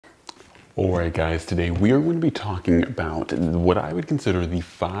Alright guys, today we are going to be talking about what I would consider the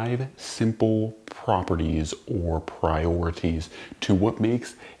 5 simple properties or priorities to what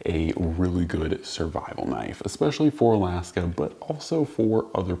makes a really good survival knife, especially for Alaska, but also for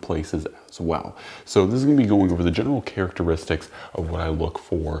other places as well. So this is going to be going over the general characteristics of what I look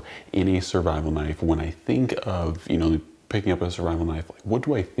for in a survival knife when I think of, picking up a survival knife. Like, what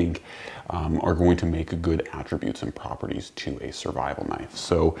do I think are going to make good attributes and properties to a survival knife?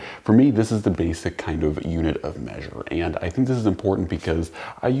 So for me, this is the basic kind of unit of measure. And I think this is important because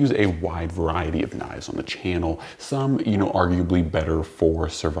I use a wide variety of knives on the channel. Some, arguably better for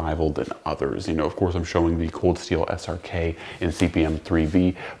survival than others. Of course, I'm showing the Cold Steel SRK and CPM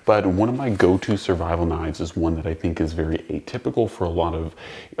 3V, but one of my go-to survival knives is one that I think is very atypical for a lot of,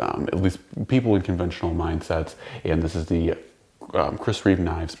 at least people in conventional mindsets. And this is the Chris Reeve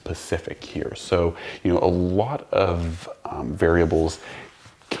Knives Pacific here. So, a lot of variables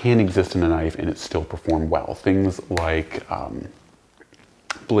can exist in a knife and it still perform well. Things like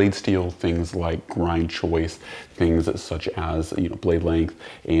blade steel, things like grind choice, things such as blade length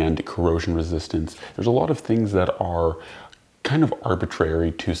and corrosion resistance. There's a lot of things that are kind of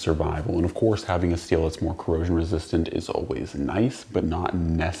arbitrary to survival, and of course having a steel that's more corrosion resistant is always nice but not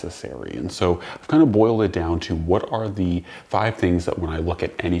necessary. And so I've kind of boiled it down to what are the 5 things that when I look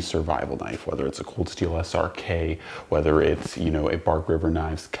at any survival knife, whether it's a Cold Steel SRK, whether it's a Bark River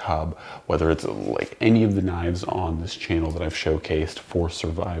Knives Cub, whether it's like any of the knives on this channel that I've showcased for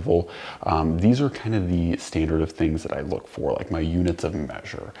survival, these are kind of the standard of things that I look for, like my units of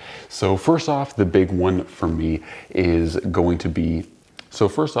measure. So first off, the big one for me is going to be, so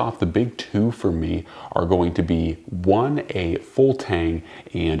first off, the big 2 for me are going to be 1, a full tang,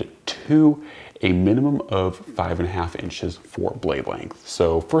 and 2, a minimum of 5.5 inches for blade length.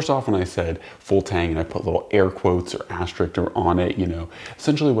 So first off, when I said full tang and I put little air quotes or asterisk on it,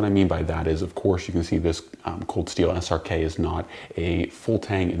 essentially what I mean by that is, of course, you can see this Cold Steel SRK is not a full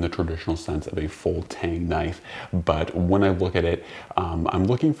tang in the traditional sense of a full tang knife. But when I look at it, I'm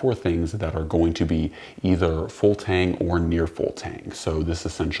looking for things that are going to be either full tang or near full tang. So this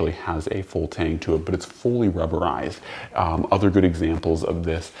essentially has a full tang to it, but it's fully rubberized. Other good examples of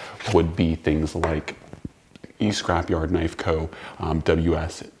this would be things like Scrapyard Knife Co.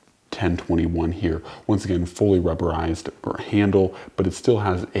 WS 1021 here. Once again, fully rubberized handle, but it still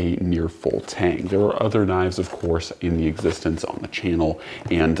has a near full tang. There are other knives, of course, in the existence on the channel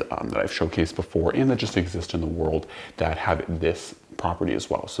and that I've showcased before and that just exist in the world that have this property as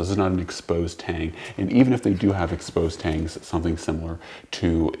well. So this is not an exposed tang, and even if they do have exposed tangs, something similar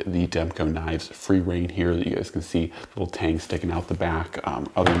to the Demko knives Free Reign here that you guys can see little tangs sticking out the back.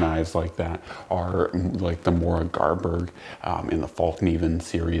 Other knives like that are like the Mora Garberg in the Falkneven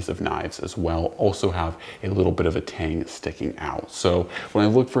series of knives as well, also have a little bit of a tang sticking out. So when I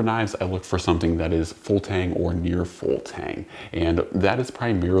look for knives, I look for something that is full tang or near full tang, and that is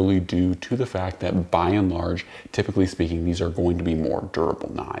primarily due to the fact that by and large, typically speaking, these are going to be more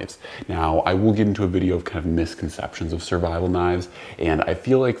durable knives. Now, I will get into a video of kind of misconceptions of survival knives, and I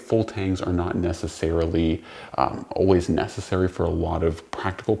feel like full tangs are not necessarily always necessary for a lot of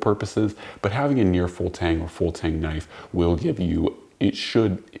practical purposes, but having a near full tang or full tang knife will give you, it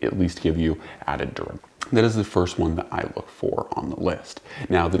should at least give you added durability. That is the first one that I look for on the list.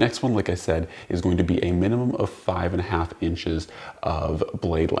 Now, the next one, like I said, is going to be a minimum of 5.5 inches of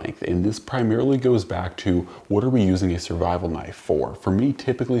blade length. And this primarily goes back to what are we using a survival knife for? For me,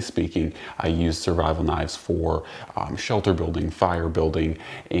 typically speaking, I use survival knives for shelter building, fire building,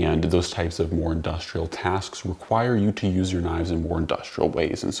 and those types of more industrial tasks require you to use your knives in more industrial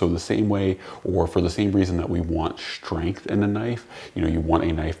ways. And so the same way, or for the same reason that we want strength in a knife, you want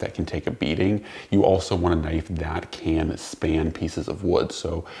a knife that can take a beating, you also want a knife that can span pieces of wood.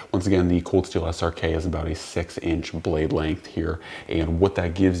 So once again, the Cold Steel SRK is about a 6-inch blade length here, and what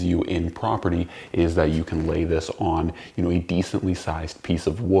that gives you in property is that you can lay this on a decently sized piece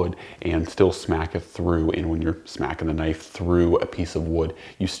of wood and still smack it through. And when you're smacking the knife through a piece of wood,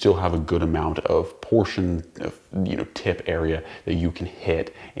 you still have a good amount of portion of tip area that you can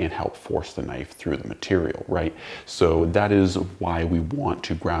hit and help force the knife through the material, right? So that is why we want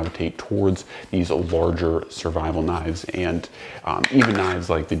to gravitate towards these larger survival knives, and even knives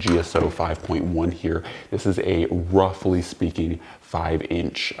like the GSO 5.1 here. This is a roughly speaking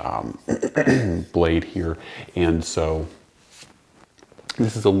 5-inch blade here, and so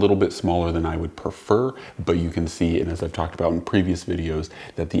This is a little bit smaller than I would prefer, but you can see, and as I've talked about in previous videos,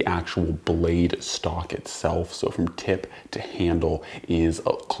 that the actual blade stock itself, so from tip to handle, is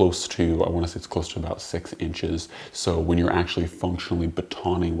close to, I want to say it's close to about 6 inches. So when you're actually functionally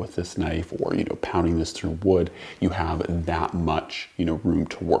batoning with this knife, or pounding this through wood, you have that much room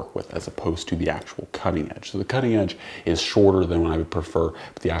to work with, as opposed to the actual cutting edge. So the cutting edge is shorter than what I would prefer,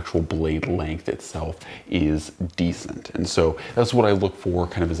 but the actual blade length itself is decent. And so that's what I look for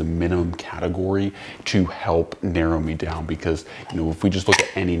kind of as a minimum category to help narrow me down, because if we just look at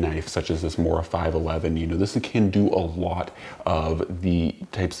any knife such as this Mora 511, this can do a lot of the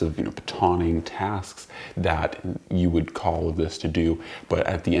types of batoning tasks that you would call this to do, but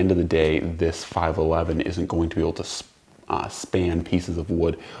at the end of the day, this 511 isn't going to be able to span pieces of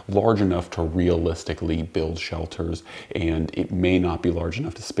wood large enough to realistically build shelters, and it may not be large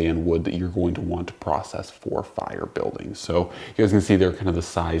enough to span wood that you're going to want to process for fire building. So you guys can see there kind of the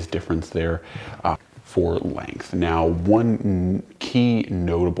size difference there for length. Now, one key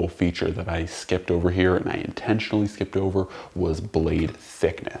notable feature that I skipped over here, and I intentionally skipped over, was blade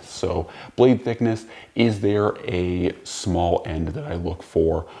thickness. So blade thickness, is there a small end that I look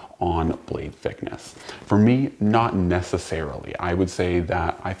for on blade thickness? For me, not necessarily. I would say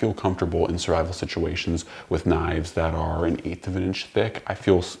that I feel comfortable in survival situations with knives that are 1/8 of an inch thick. I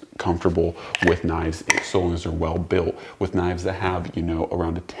feel comfortable with knives, so long as they're well built, with knives that have,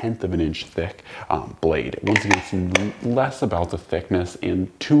 around 1/10 of an inch thick blade. Once again, it's less about the thickness,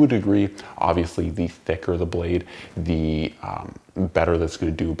 and to a degree, obviously, the thicker the blade, the better that's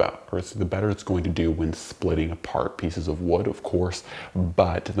going to do the better it's going to do when splitting apart pieces of wood, of course.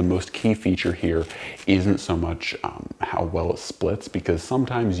 But the most key feature here isn't so much how well it splits, because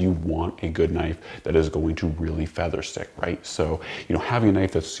sometimes you want a good knife that is going to really feather stick, right? So, having a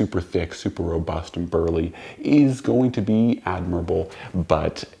knife that's super thick, super robust and burly is going to be admirable,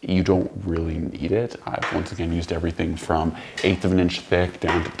 but you don't really need it. I've once again used everything from 1/8 of an inch thick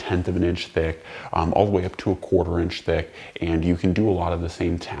down to 1/10 of an inch thick, all the way up to 1/4 inch thick, and you can do a lot of the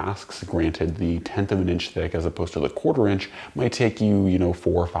same tasks. Granted, the 1/10 of an inch thick as opposed to the 1/4 inch might take you,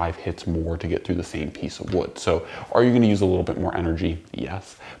 4 or 5 hits more to get through the same piece of wood. So are you going to use a little bit more energy?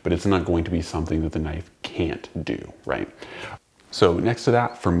 Yes, but it's not going to be something that the knife can't do, right? So next to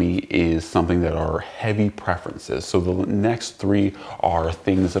that for me is something that are heavy preferences. So the next 3 are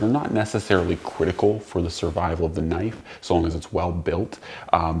things that are not necessarily critical for the survival of the knife, so long as it's well built.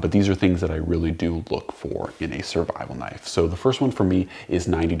 But these are things that I really do look for in a survival knife. So the first one for me is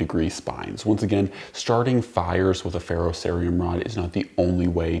 90-degree spines. Once again, starting fires with a ferrocerium rod is not the only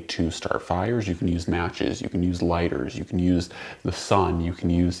way to start fires. You can use matches, you can use lighters, you can use the sun, you can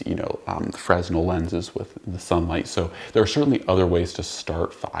use, Fresnel lenses with the sunlight. So there are certainly other ways to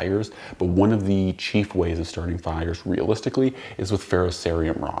start fires, but one of the chief ways of starting fires realistically is with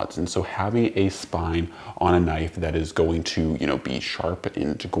ferrocerium rods. And so having a spine on a knife that is going to, be sharp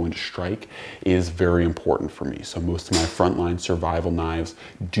and going to strike is very important for me. So most of my frontline survival knives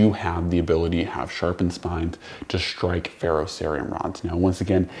do have the ability to have sharpened spines to strike ferrocerium rods. Now, once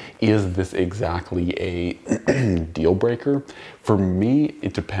again, is this exactly a deal breaker? For me,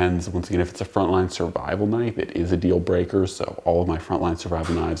 it depends. Once again, if it's a frontline survival knife, it is a deal breaker. So all of my frontline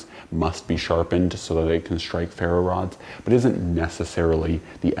survival knives must be sharpened so that they can strike ferro rods, but it isn't necessarily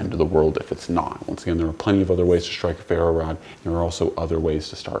the end of the world if it's not. Once again, there are plenty of other ways to strike a ferro rod. There are also other ways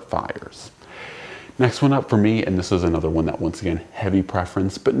to start fires. Next one up for me, and this is another one that, once again, heavy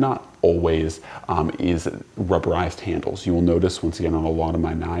preference, but not always, is rubberized handles. You will notice, once again, on a lot of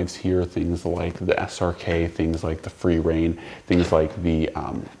my knives here, things like the SRK, things like the Free Rein, things like the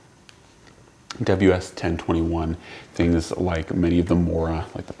WS-1021, things like many of the Mora,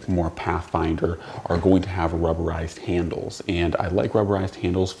 like the Mora Pathfinder, are going to have rubberized handles. And I like rubberized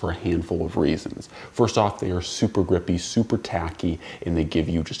handles for a handful of reasons. First off, they are super grippy, super tacky, and they give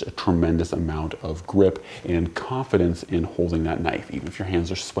you just a tremendous amount of grip and confidence in holding that knife. Even if your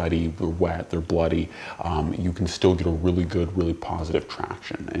hands are sweaty, they're wet, they're bloody, you can still get a really good, really positive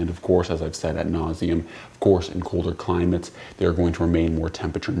traction. And of course, as I've said ad nauseum, of course, in colder climates, they're going to remain more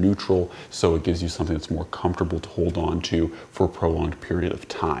temperature neutral, so it gives you something that's more comfortable to hold on to for a prolonged period of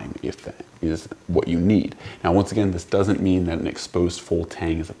time, if that is what you need. Now, once again, this doesn't mean that an exposed full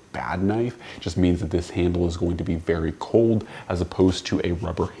tang is a bad knife. It just means that this handle is going to be very cold as opposed to a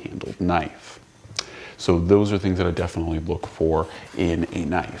rubber handled knife. So those are things that I definitely look for in a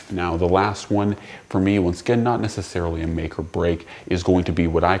knife. Now, the last one for me, once again, not necessarily a make or break, is going to be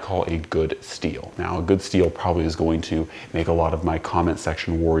what I call a good steel. Now, a good steel probably is going to make a lot of my comment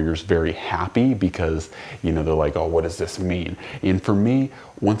section warriors very happy because, you know, they're like, oh, what does this mean? And for me,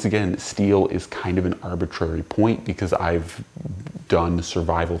 once again, steel is kind of an arbitrary point because I've done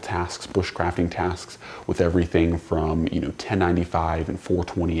survival tasks, bushcrafting tasks with everything from, 1095 and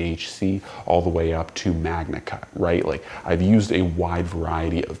 420 HC all the way up to Magna Cut, right? Like I've used a wide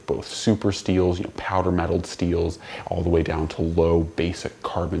variety of both super steels, powder metalled steels, all the way down to low basic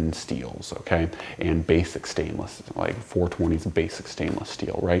carbon steels, okay? And basic stainless, like 420's basic stainless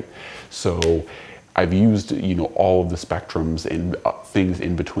steel, right? So I've used, all of the spectrums and things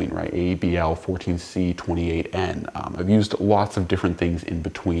in between, right? ABL, 14C, 28N. I've used lots of different things in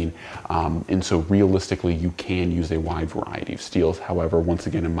between. And so realistically, you can use a wide variety of steels. However, once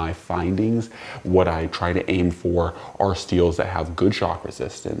again, in my findings, what I try to aim for are steels that have good shock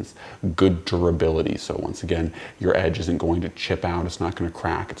resistance, good durability. So once again, your edge isn't going to chip out. It's not going to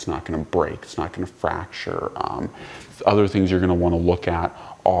crack. It's not going to break. It's not going to fracture. Other things you're going to want to look at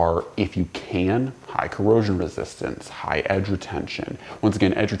are, if you can, high corrosion resistance, high edge retention. Once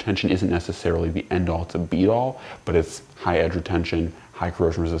again, edge retention isn't necessarily the end all to beat all, but it's high edge retention, high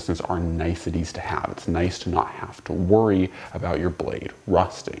corrosion resistance are niceties to have. It's nice to not have to worry about your blade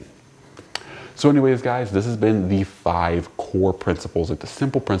rusting. So anyways, guys, this has been the 5 core principles, like the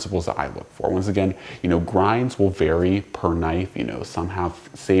simple principles that I look for. Once again, grinds will vary per knife. Some have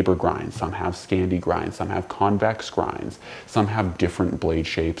saber grinds, some have Scandi grinds, some have convex grinds, some have different blade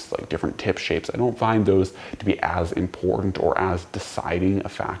shapes, like different tip shapes. I don't find those to be as important or as deciding a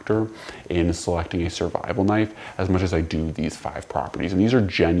factor in selecting a survival knife as much as I do these 5 properties. And these are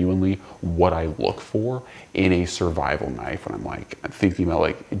genuinely what I look for in a survival knife when I'm thinking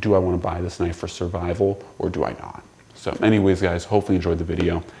about do I want to buy this knife for survival or do I not? So anyways, guys, hopefully you enjoyed the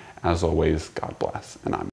video. As always, God bless, and I'm